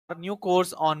A new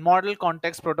course on Model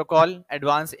Context Protocol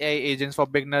Advanced AI Agents for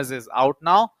Beginners is out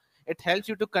now. It helps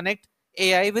you to connect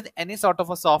AI with any sort of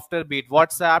a software, be it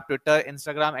WhatsApp, Twitter,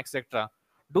 Instagram, etc.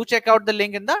 Do check out the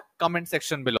link in the comment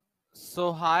section below.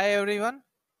 So, hi everyone.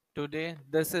 Today,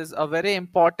 this is a very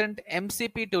important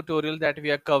MCP tutorial that we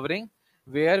are covering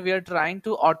where we are trying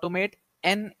to automate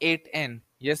n8n.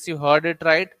 Yes, you heard it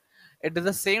right. It is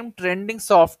the same trending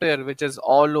software which is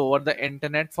all over the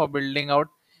internet for building out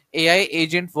AI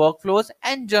agent workflows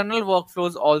and general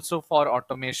workflows also for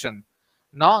automation.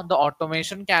 Now, the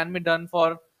automation can be done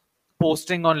for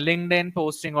posting on LinkedIn,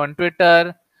 posting on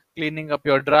Twitter, cleaning up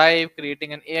your drive,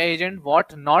 creating an AI agent,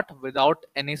 what not without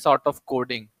any sort of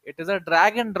coding. It is a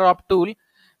drag and drop tool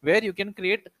where you can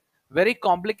create very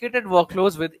complicated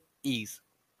workflows with ease.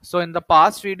 So in the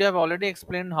past video, I've already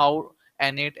explained how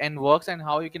n8n works and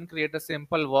how you can create a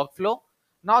simple workflow.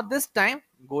 Now this time,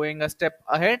 going a step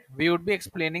ahead, we would be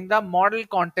explaining the model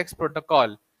context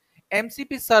protocol,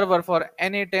 MCP server for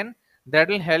n8n, that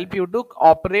will help you to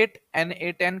operate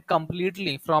n8n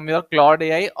completely from your Claude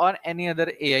AI or any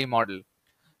other AI model.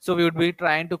 So we would be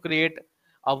trying to create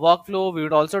a workflow. We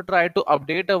would also try to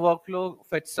update a workflow,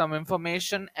 fetch some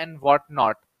information and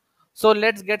whatnot. So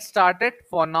let's get started.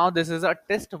 For now, this is a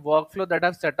test workflow that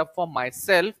I've set up for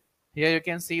myself. Here you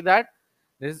can see that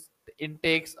this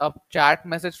intakes a chat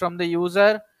message from the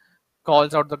user,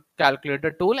 calls out the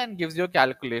calculator tool and gives you a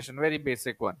calculation, very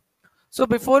basic one. So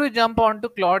before we jump on to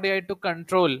Claude AI to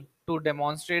control to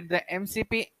demonstrate the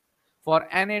MCP for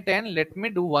n8n, let me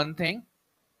do one thing.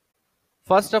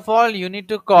 First of all, you need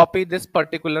to copy this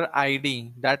particular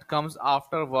ID that comes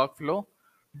after workflow.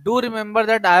 Do remember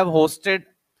that I have hosted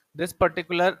this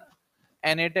particular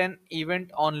n8n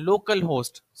event on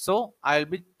localhost. So I'll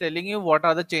be telling you what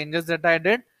are the changes that I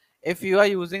did. If you are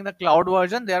using the cloud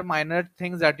version, there are minor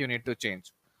things that you need to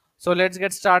change. So let's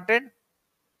get started.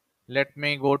 Let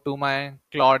me go to my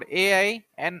Claude AI,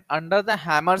 and under the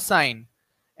hammer sign,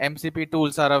 MCP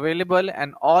tools are available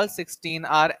and all 16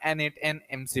 are n8n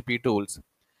MCP tools.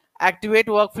 Activate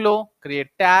workflow,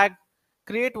 create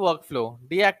workflow,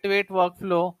 deactivate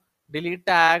workflow, delete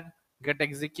tag, get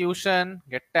execution,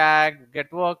 get tag, get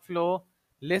workflow,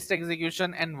 list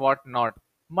execution and whatnot.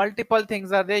 Multiple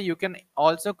things are there. You can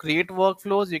also create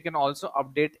workflows. You can also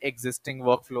update existing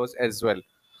workflows as well.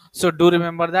 So do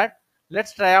remember that.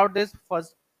 Let's try out this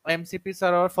first MCP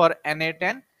server for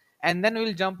n8n and then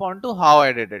we'll jump on to how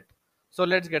I did it. So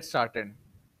let's get started.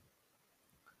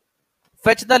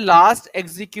 Fetch the last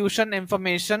execution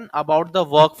information about the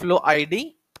workflow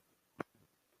ID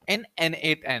in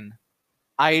n8n.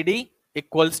 ID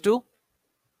equals to,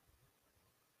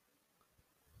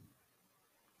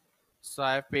 so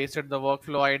I have pasted the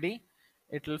workflow ID.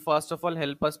 It will first of all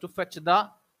help us to fetch the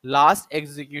last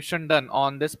execution done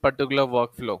on this particular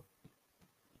workflow.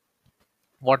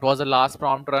 What was the last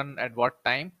prompt run at what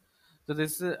time? So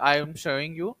this is, I am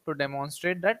showing you to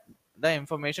demonstrate that the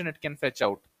information it can fetch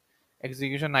out.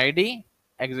 Execution ID,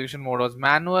 execution mode was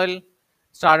manual,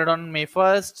 started on May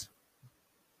 1st.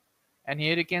 And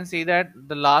here you can see that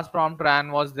the last prompt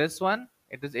ran was this one.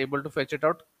 It is able to fetch it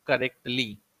out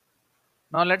correctly.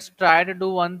 Now let's try to do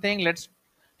one thing.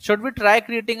 Should we try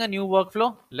creating a new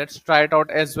workflow? Let's try it out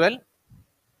as well.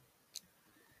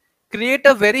 Create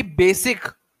a very basic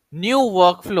new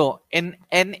workflow in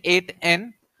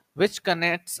n8n which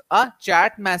connects a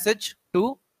chat message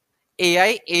to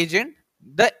AI agent.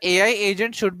 The AI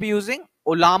agent should be using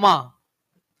Ulama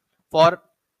for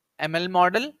ML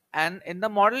model, and in the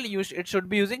model it should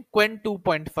be using Quen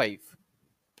 2.5.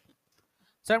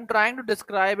 So I'm trying to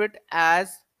describe it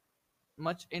as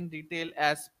much in detail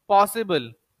as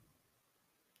possible.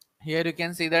 Here you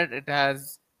can see that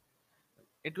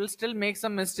it will still make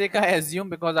some mistake, I assume,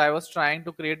 because I was trying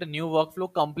to create a new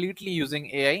workflow completely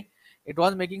using AI. It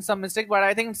was making some mistake, but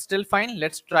I think it's still fine.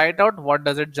 Let's try it out. What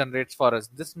does it generate for us?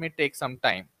 This may take some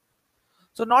time.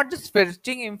 So not just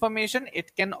fetching information,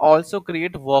 it can also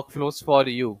create workflows for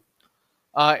you.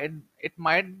 It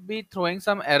might be throwing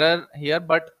some error here,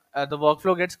 but the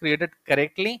workflow gets created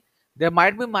correctly. There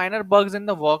might be minor bugs in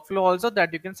the workflow also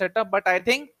that you can set up, but I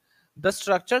think the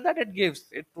structure that it gives,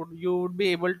 you would be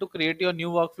able to create your new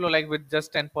workflow like with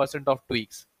just 10% of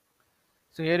tweaks.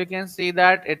 So here you can see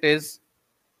that it is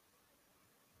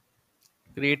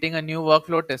creating a new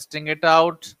workflow, testing it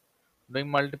out, doing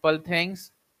multiple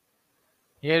things.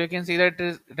 Here you can see that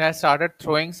it has started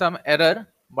throwing some error,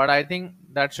 but I think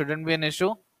that shouldn't be an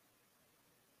issue.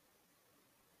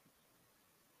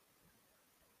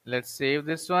 Let's save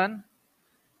this one.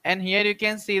 And here you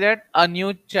can see that a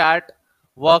new chat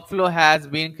workflow has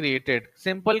been created.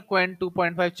 Simple Quen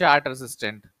 2.5 chat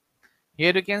assistant.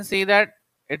 Here you can see that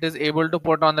it is able to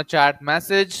put on the chat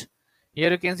message.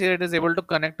 Here you can see that it is able to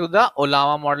connect to the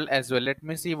Olama model as well. Let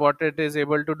me see what it is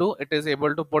able to do. It is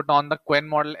able to put on the Quen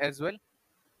model as well.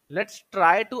 Let's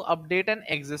try to update an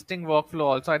existing workflow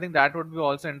also. I think that would be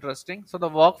also interesting. So the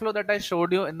workflow that I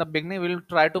showed you in the beginning, we'll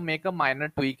try to make a minor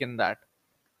tweak in that.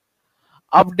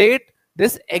 Update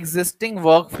this existing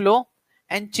workflow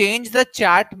and change the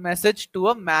chat message to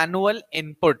a manual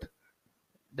input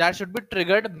that should be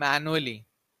triggered manually.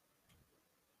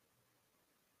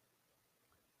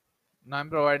 Now I'm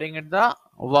providing it the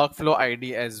workflow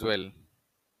ID as well.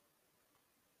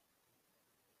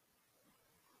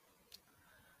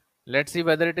 Let's see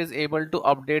whether it is able to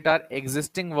update our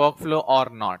existing workflow or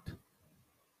not.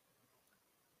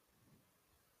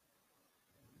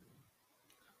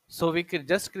 So we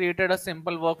just created a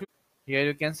simple workflow. Here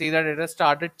you can see that it has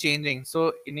started changing.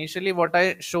 So initially what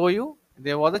I show you,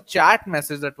 there was a chat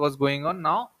message that was going on.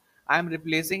 Now I'm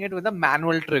replacing it with a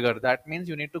manual trigger. That means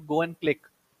you need to go and click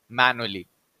manually.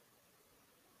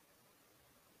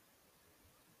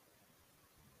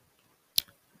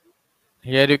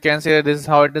 Here you can see that this is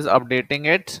how it is updating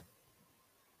it.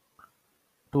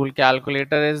 Tool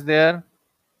calculator is there.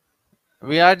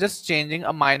 We are just changing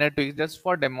a minor tweak just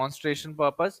for demonstration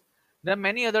purpose. There are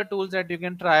many other tools that you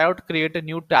can try out. Create a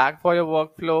new tag for your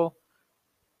workflow.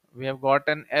 We have got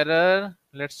an error.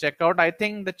 Let's check out. I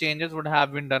think the changes would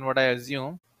have been done, what I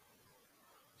assume.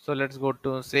 So let's go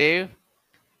to save.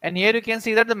 And here you can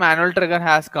see that the manual trigger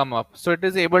has come up. So it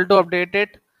is able to update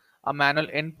it. A manual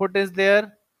input is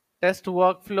there. Test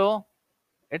workflow.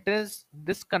 It is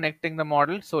disconnecting the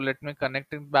model. So let me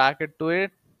connect it back to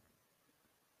it.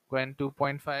 Quen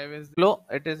 2.5 is low.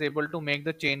 It is able to make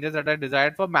the changes that are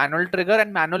desired for manual trigger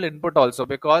and manual input also,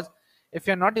 because if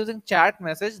you're not using chat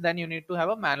message, then you need to have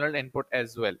a manual input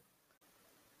as well.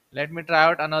 Let me try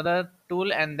out another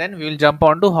tool and then we will jump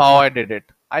on to how I did it.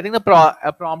 I think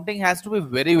the prompting has to be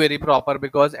very proper,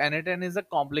 because n8n is a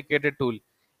complicated tool.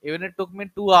 Even it took me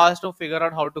 2 hours to figure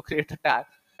out how to create a tag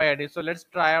by ID. So let's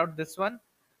try out this one,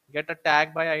 get a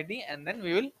tag by ID, and then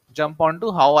we will jump on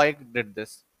to how I did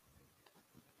this.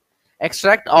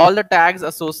 Extract all the tags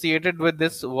associated with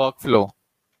this workflow.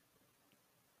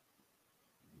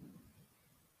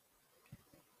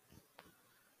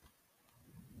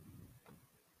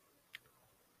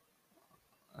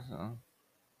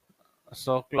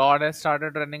 So Claude has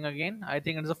started running again. I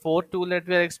think it's a fourth tool that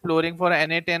we are exploring for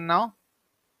n8n now.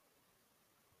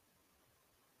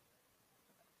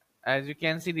 As you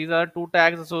can see, these are two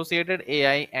tags associated,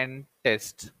 AI and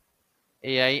test.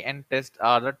 AI and test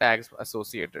are the tags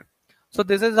associated. So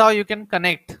this is how you can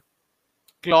connect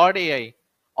Claude AI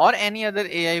or any other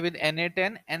AI with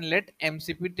n8n and let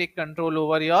MCP take control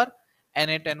over your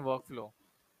n8n workflow.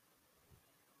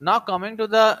 Now coming to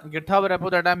the GitHub repo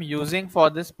that I'm using for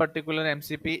this particular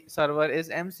MCP server is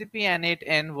MCP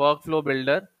n8n workflow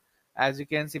builder, as you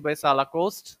can see by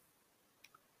Salacost.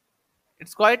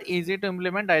 It's quite easy to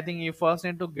implement. I think you first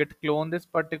need to git clone this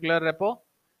particular repo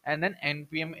and then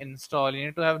npm install. You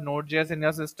need to have Node.js in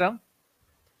your system.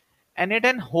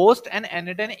 n8n host and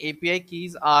n8n API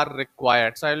keys are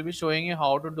required. So I will be showing you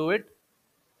how to do it.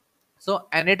 So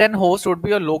n8n host would be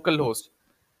your local host,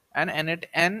 and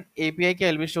n8n API key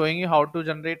I'll be showing you how to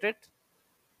generate it.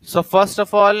 So first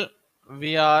of all,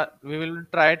 we will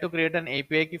try to create an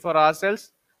API key for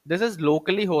ourselves. This is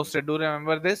locally hosted. Do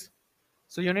remember this.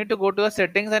 So you need to go to a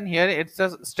settings, and here it's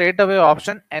a straight away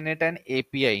option n8n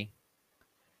API,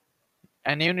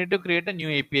 and you need to create a new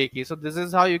API key. So this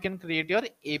is how you can create your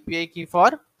API key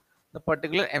for the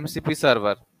particular MCP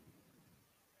server.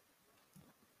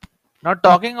 Now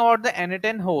talking about the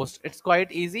n8n host, it's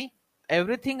quite easy.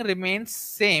 Everything remains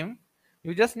same.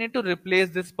 You just need to replace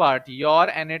this part, your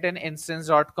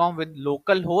n8ninstance.com, with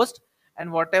localhost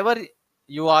and whatever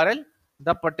URL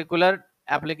the particular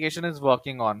application is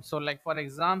working on. So like for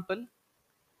example,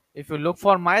 if you look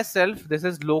for myself, this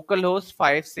is localhost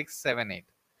 5678.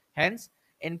 Hence,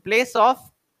 in place of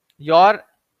your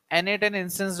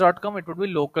n8ninstance.com, it would be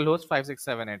localhost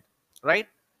 5678, right?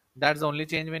 That's the only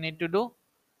change we need to do.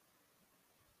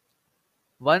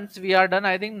 Once we are done,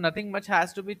 I think nothing much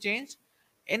has to be changed.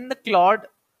 In the Claude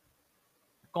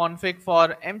config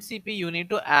for MCP, you need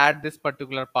to add this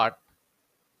particular part.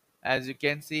 As you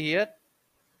can see here,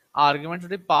 argument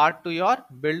should be part to your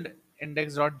build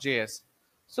index.js.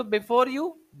 So before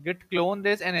you git clone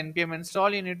this and npm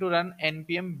install, you need to run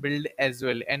npm build as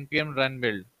well, npm run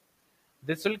build.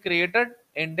 This will create an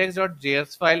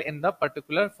index.js file in the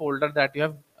particular folder that you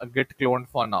have git cloned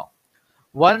for now.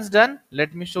 Once done,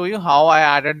 let me show you how I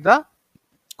added the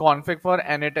config for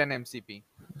n8n MCP.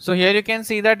 So here you can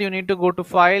see that you need to go to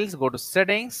files, go to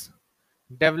settings,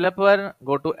 Developer,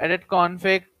 go to edit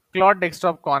config, Cloud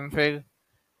desktop config,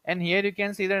 and here you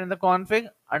can see that in the config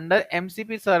under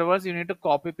MCP servers you need to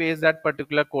copy paste that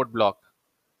particular code block.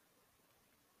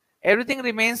 Everything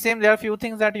remains same. There are few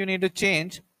things that you need to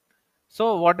change.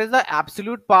 So what is the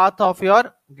absolute path of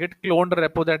your git cloned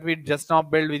repo that we just now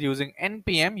built with using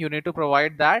npm? You need to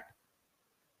provide that.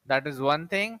 That is one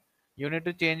thing. You need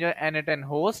to change your n8n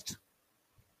host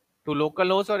to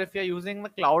localhost, or if you're using the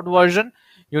cloud version,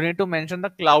 you need to mention the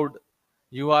cloud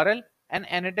URL and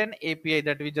n8n API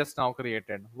that we just now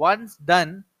created. Once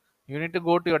done, you need to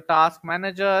go to your task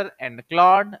manager and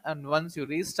Claude, and once you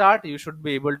restart, you should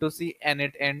be able to see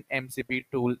n8n MCP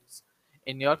tools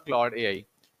in your Claude AI.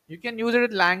 You can use it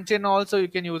with LangChain also. You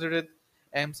can use it with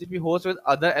MCP host with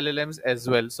other LLMs as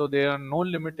well. So there are no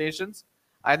limitations.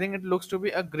 I think it looks to be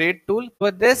a great tool.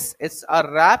 With this, it's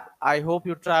a wrap. I hope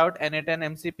you try out n8n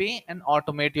MCP and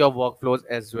automate your workflows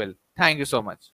as well. Thank you so much.